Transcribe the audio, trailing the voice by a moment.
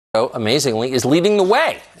amazingly, is leading the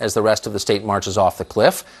way as the rest of the state marches off the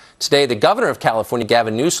cliff. Today, the governor of California,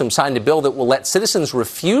 Gavin Newsom, signed a bill that will let citizens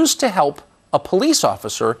refuse to help a police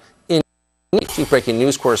officer in need. Chief Breaking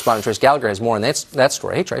News correspondent Trace Gallagher has more on that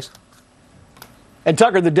story. Hey, Trace. And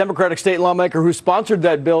Tucker, the Democratic state lawmaker who sponsored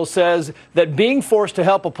that bill, says that being forced to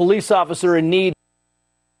help a police officer in need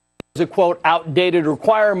is a, quote, outdated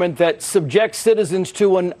requirement that subjects citizens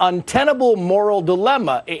to an untenable moral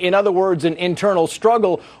dilemma. In other words, an internal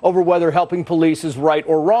struggle over whether helping police is right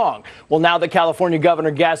or wrong. Well, now that California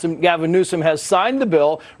Governor Gavin Newsom has signed the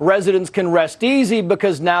bill, residents can rest easy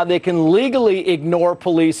because now they can legally ignore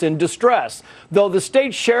police in distress. Though the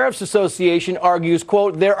State Sheriff's Association argues,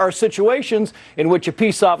 quote, there are situations in which a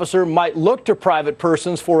peace officer might look to private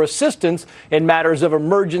persons for assistance in matters of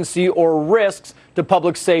emergency or risks to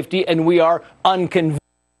public safety, and we are unconvinced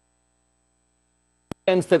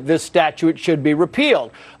that this statute should be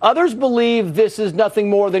repealed. Others believe this is nothing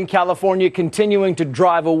more than California continuing to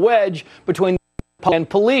drive a wedge between and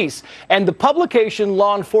police. And the publication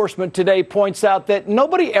Law Enforcement Today points out that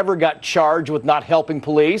nobody ever got charged with not helping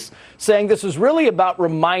police, saying this is really about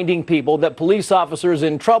reminding people that police officers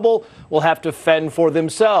in trouble will have to fend for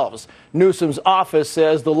themselves. Newsom's office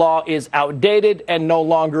says the law is outdated and no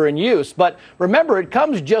longer in use. But remember, it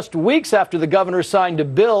comes just weeks after the governor signed a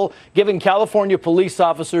bill giving California police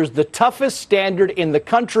officers the toughest standard in the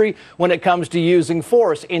country when it comes to using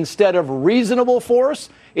force. Instead of reasonable force,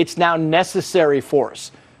 it's now necessary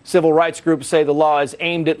force. Civil rights groups say the law is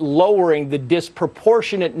aimed at lowering the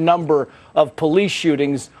disproportionate number of police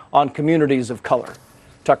shootings on communities of color.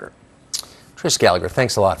 Tucker. Trace Gallagher,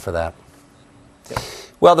 thanks a lot for that.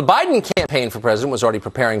 Well, the Biden campaign for president was already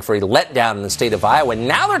preparing for a letdown in the state of Iowa.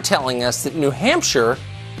 Now they're telling us that New Hampshire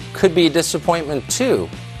could be a disappointment, too.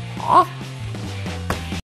 Huh?